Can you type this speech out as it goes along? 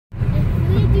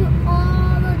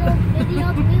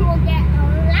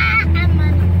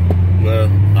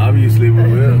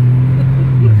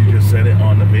said it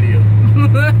on the video.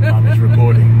 Mommy's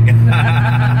recording.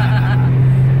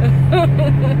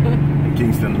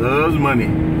 Kingston loves money.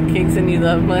 Kingston, you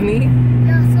love money?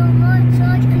 Not so much, so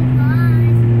I can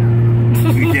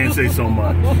buy. You can't say so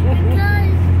much. Because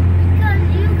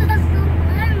you got so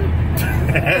money.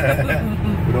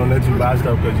 We don't let you buy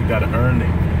stuff because you gotta earn it.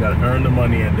 You gotta earn the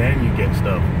money and then you get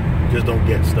stuff. Just don't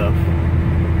get stuff. I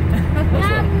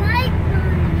like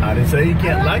money. I didn't say you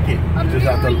can't like it.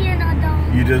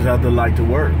 You just have to like to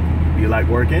work. You like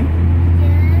working?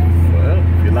 Yes. Well,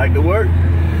 if you like to work,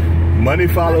 money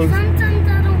follows. But sometimes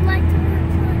I don't like to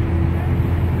work.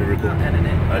 Very cool.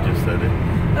 I just said it.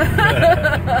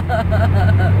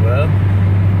 Well,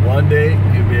 one day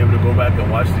you'll be able to go back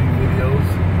and watch these videos,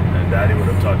 and Daddy would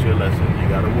have taught you a lesson. You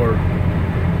got to work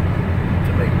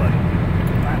to make money.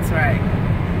 That's right.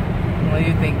 What do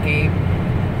you think, Gabe?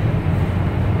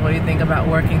 What do you think about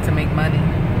working to make money?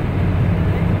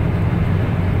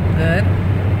 Good?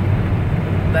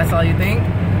 That's all you think?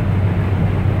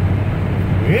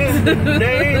 In the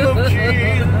name of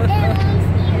Jesus.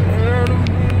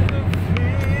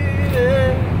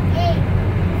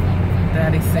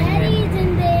 Daddy's singing. Daddy's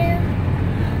in there.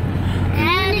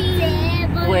 Daddy's there.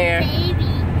 Where? Baby.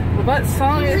 What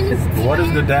song is this? What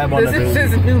is the dab on the This is baby?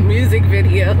 his new music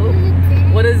video.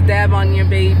 What is dab on your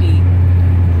baby?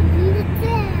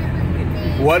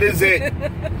 What is it?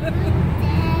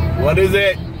 What is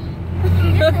it?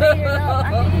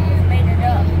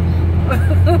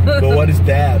 But what is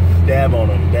dab? Dab on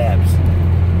them. Dabs.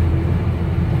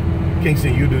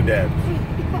 Kingston, you do dabs.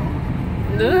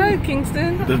 Good,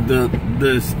 Kingston.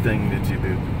 This thing that you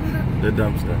do. The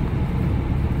dumb stuff.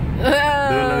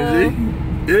 Let me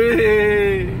see.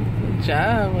 Hey. Good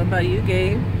job. What about you,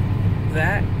 Gabe?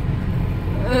 Zach?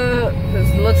 This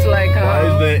looks like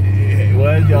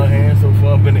Why is your hand so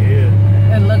far up in the air?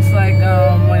 it looks like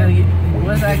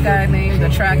what's that guy named? The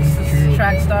track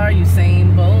star,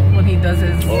 Usain Bolt, when he does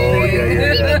his thing.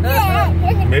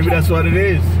 Yeah. Maybe that's what it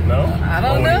is. No? I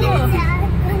don't know.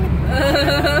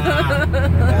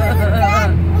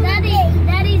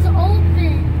 Daddy's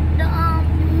open.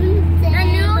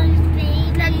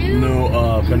 The new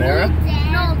Panera?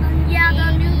 No, yeah, the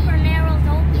new Panera's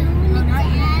open.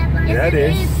 Yeah, it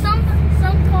is. Some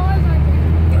cars are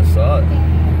there. I saw it.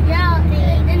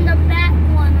 Yeah, in the back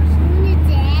one or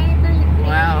something.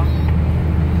 Wow.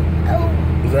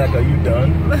 Zach, are you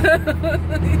done?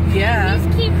 Yeah.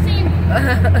 Please keep saying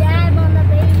dab on the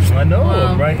baby. I know,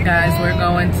 Well, right? guys, we're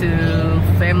going to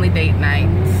family date night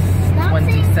Stop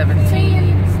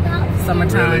 2017. Stop.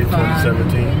 Summertime Really? fun.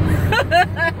 2017?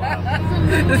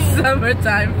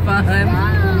 Summertime fun.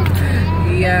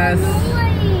 Yes.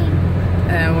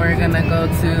 And we're gonna go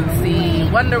to see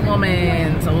Wonder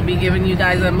Woman. So we'll be giving you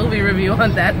guys a movie review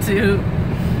on that too,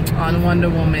 on Wonder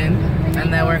Woman.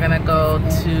 And then we're gonna go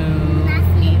to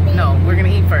eat. No, we're gonna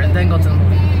eat first, then go to the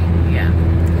movie. Yeah.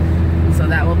 So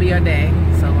that will be our day.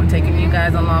 So we're taking you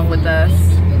guys along with us.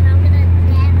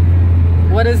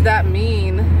 What does that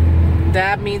mean?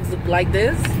 Dab means like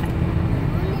this?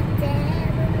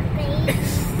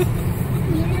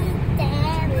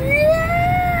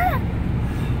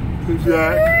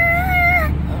 Zach?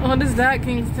 What is that,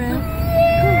 Kingston?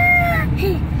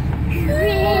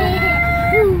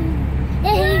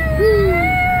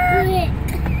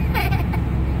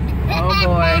 Oh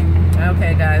boy.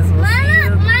 Okay, guys, we'll see you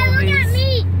in the Look movies. at me.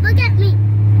 Look at me.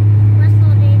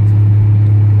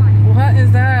 What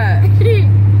is that?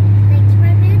 Thanks for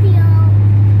the video.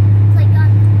 Click on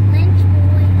Lynch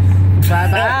Boys.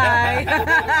 Bye-bye.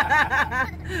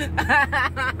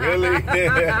 Really?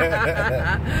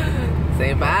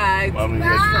 Say bye. Mommy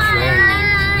gets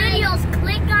Videos,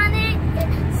 click on it.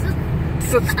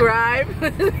 Subscribe.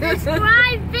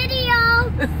 Subscribe video.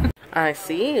 I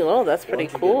see. Oh, that's pretty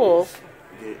cool.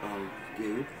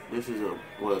 Gabe, this is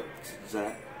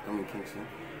Zach, Kingston.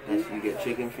 You get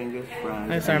chicken fingers, fries.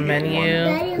 There's our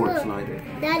menu. Pork slider.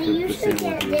 Daddy, you should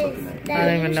get this. I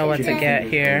don't even know what to get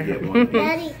here.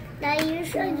 Daddy, you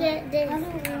should get this.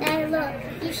 Daddy, look.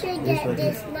 You should get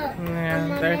this. Look.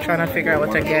 Yeah, they're trying to figure out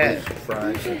what to get.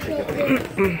 Fries and chicken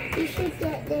fingers. You should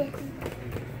get this.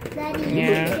 Daddy,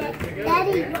 Yeah.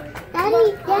 Daddy.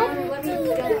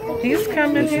 He's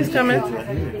coming. He's coming.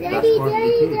 Daddy.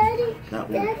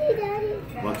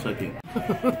 1 second.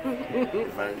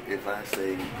 if I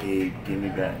say, hey, give me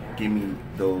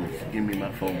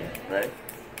my phone, right?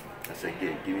 I say,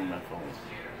 yeah, give me my phone.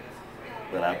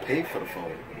 But I pay for the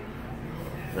phone,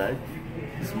 right?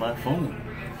 It's my phone.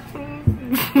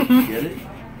 Get it?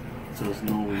 So it's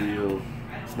no real,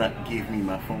 it's not give me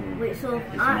my phone. Wait, so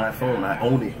it's my phone, I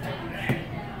own it.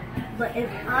 But if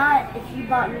you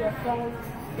bought me a phone,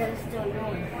 then it's still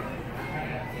yours.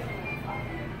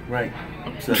 Right.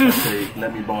 So if I say,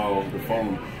 let me borrow the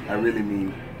phone, I really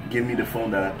mean, give me the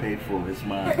phone that I paid for. It's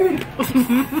mine.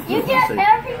 You get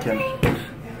everything?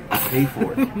 I pay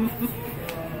for it.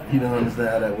 You don't understand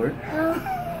how that works?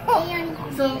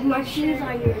 So my shoes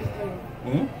are yours then?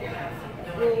 Hmm?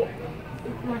 Well,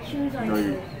 my shoes are No,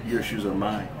 yours. your shoes are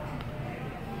mine.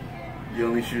 The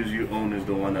only shoes you own is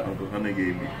the one that Uncle Hunter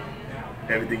gave me.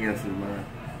 Everything else is mine.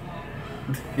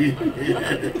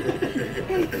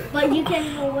 But you can't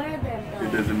even wear them though.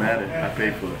 It doesn't matter. I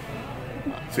pay for it.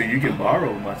 So you can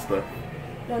borrow my stuff.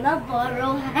 No, not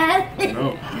borrow, have it.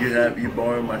 No, you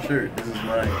borrow my shirt. This is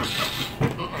mine.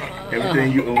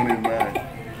 Everything you own is mine.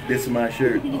 This is my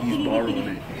shirt. He's borrowing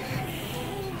it.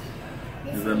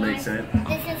 Does that make sense?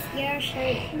 This is your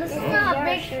shirt. This is not a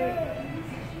big shirt.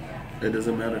 It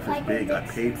doesn't matter if it's big. I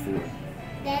paid for it.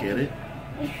 Get it?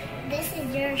 This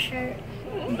is your shirt.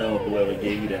 No, whoever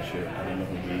gave you that shirt. I don't know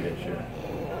who gave you that shirt.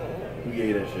 Who gave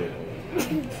you that shirt?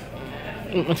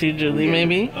 Auntie Julie,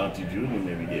 maybe? Auntie Julie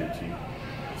maybe gave it to you.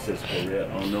 Sis Korea.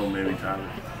 Oh no, maybe Tyler.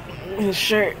 His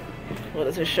shirt. What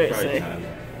does his shirt Probably say? Tyler.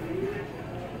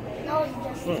 No, it's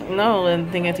just No, I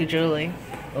think Auntie Julie.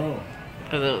 Oh.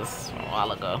 Because it was a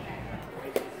while ago.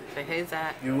 Say, hey,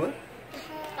 Zach. You what?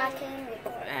 I can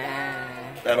record.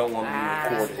 I don't want to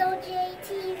be recorded. So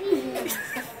JTV.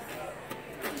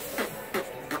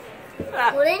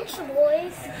 Lynch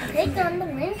boys. Click on the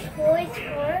Lynch boys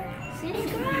for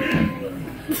subscribe.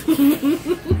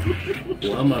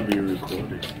 Why am I being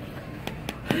recorded?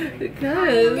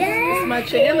 Because it's my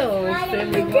channel.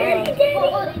 Family Vlog.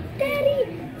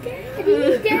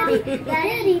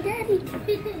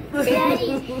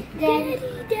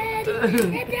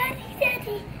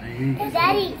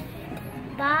 Daddy,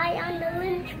 bye on the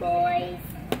Lynch boys.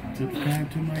 Subscribe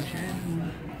to my channel.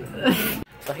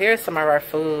 So here's some of our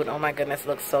food. Oh my goodness, it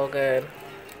looks so good.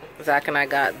 Zach and I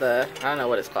got the, I don't know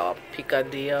what it's called.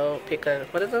 Picadillo.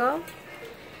 What is it called?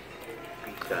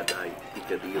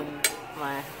 Picadillo.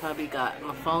 My hubby got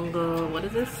mofongo. What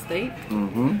is this? Steak?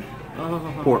 Mm-hmm. Oh.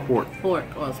 Pork. Pork.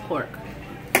 Oh, it's pork.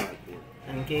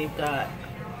 And Gabe got,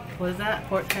 what is that?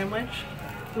 Pork sandwich?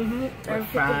 Mm-hmm. Pork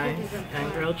fries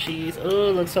and grilled cheese. Oh,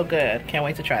 it looks so good. Can't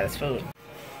wait to try this food.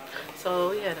 So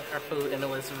we had our food and it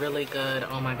was really good.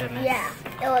 Oh my goodness. Yeah,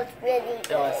 it was really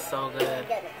good. It was so good.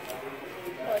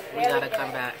 We gotta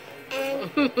come back.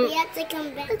 And we have to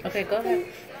come back. Okay, go ahead.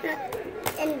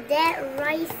 And that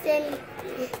rice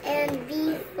and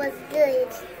beef was good.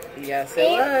 Yes,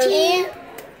 it was.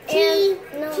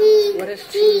 What is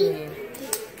cheese?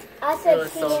 I said It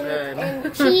was so good.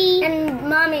 And cheese and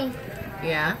mommy.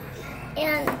 Yeah.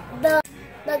 And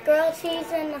the grilled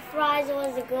cheese and the fries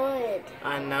was good.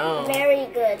 I know. Very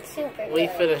good. Super good. We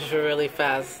finished really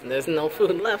fast. There's no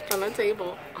food left on the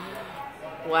table.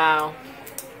 Wow.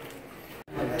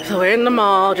 So we're in the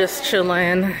mall just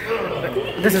chilling.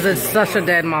 This is such a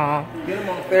dead mall.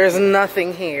 There's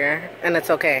nothing here and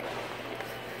it's okay.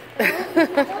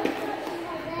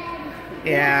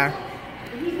 Yeah.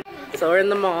 So we're in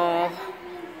the mall.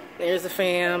 There's the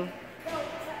fam.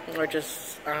 We're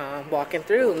just walking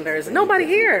through and there's nobody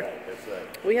here.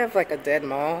 We have like a dead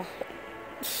mall.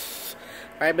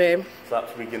 Right, babe? Stop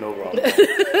speaking over on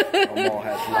Our mall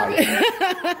has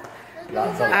life.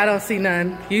 I don't see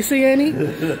none. You see any?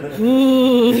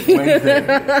 Ooh.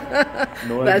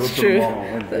 That's true.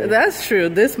 That's true.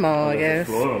 This mall, I guess.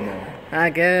 I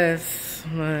guess.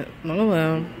 But, oh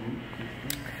well.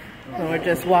 So we're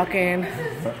just walking.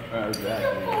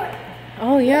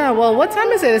 Oh yeah, well what time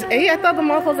is it? It's 8? I thought the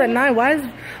mall closed at 9. Why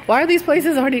are these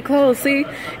places already closed? See,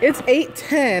 it's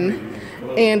 8:10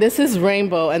 and this is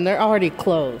Rainbow and they're already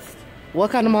closed.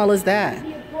 What kind of mall is that?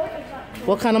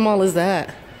 What kind of mall is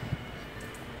that?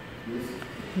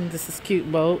 This is cute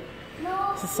boat.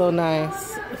 This is so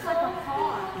nice.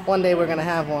 One day we're gonna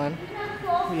have one.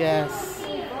 Yes.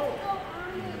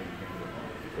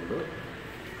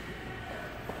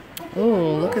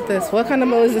 Oh, look at this. What kind of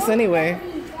boat is this anyway?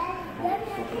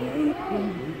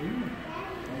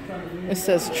 It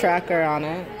says Tracker on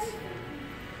it.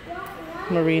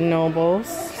 Marine Nobles.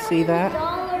 See that?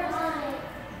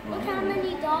 Look how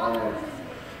many dollars.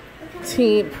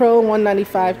 T Pro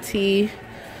 195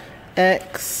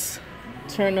 TX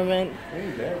tournament.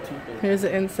 Here's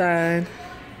the inside.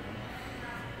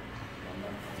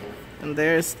 And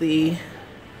there's the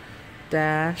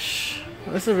dash.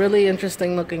 This is a really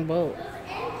interesting looking boat.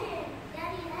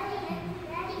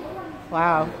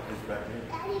 Wow.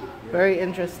 Very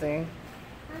interesting.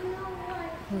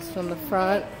 This from the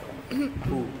front.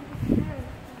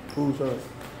 Who's us?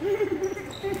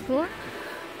 What?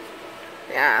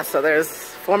 Yeah, so there's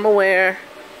formal wear.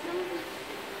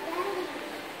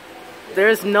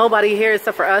 There's nobody here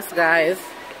except for us guys.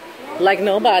 Like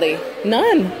nobody.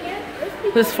 None.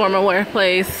 This former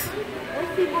workplace.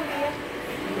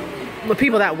 The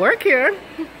people that work here.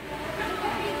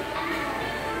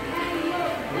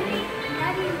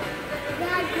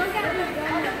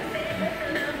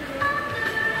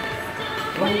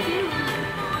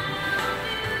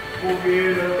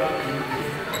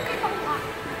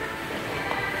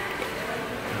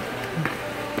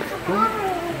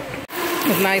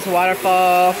 It's a nice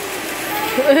waterfall.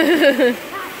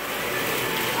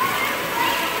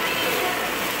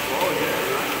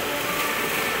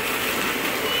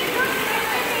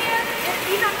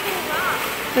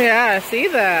 Yeah, I see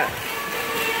that.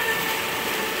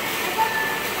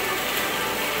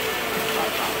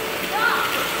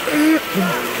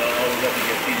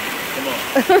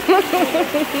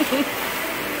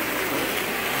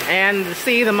 And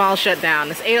see, the mall shut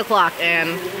down. It's 8 o'clock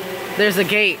and there's a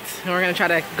gate. And we're gonna try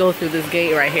to go through this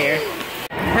gate right here.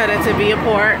 Headed to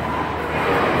Viewport.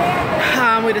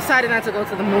 We decided not to go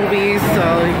to the movies,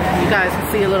 so you guys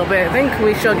can see a little bit. I think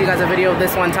we showed you guys a video of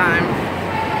this one time.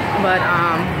 But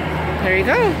there you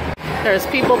go. There's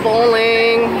people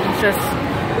bowling, just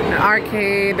an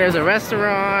arcade, there's a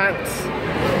restaurant.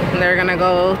 And they're gonna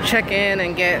go check in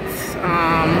and get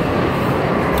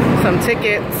some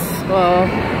tickets. Well,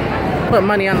 put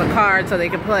money on the card so they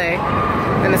can play.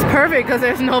 And it's perfect because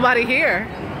there's nobody here.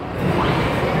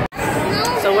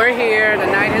 So we're here, the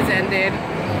night has ended.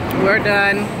 We're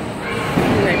done.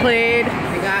 They played,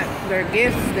 they got their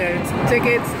gifts, their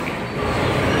tickets,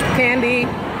 candy.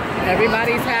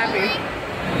 Everybody's happy.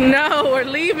 No, we're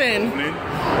leaving.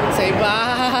 Say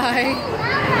bye.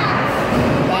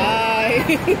 Bye.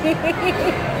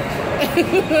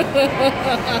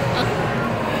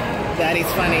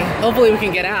 Daddy's funny. Hopefully we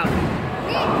can get out.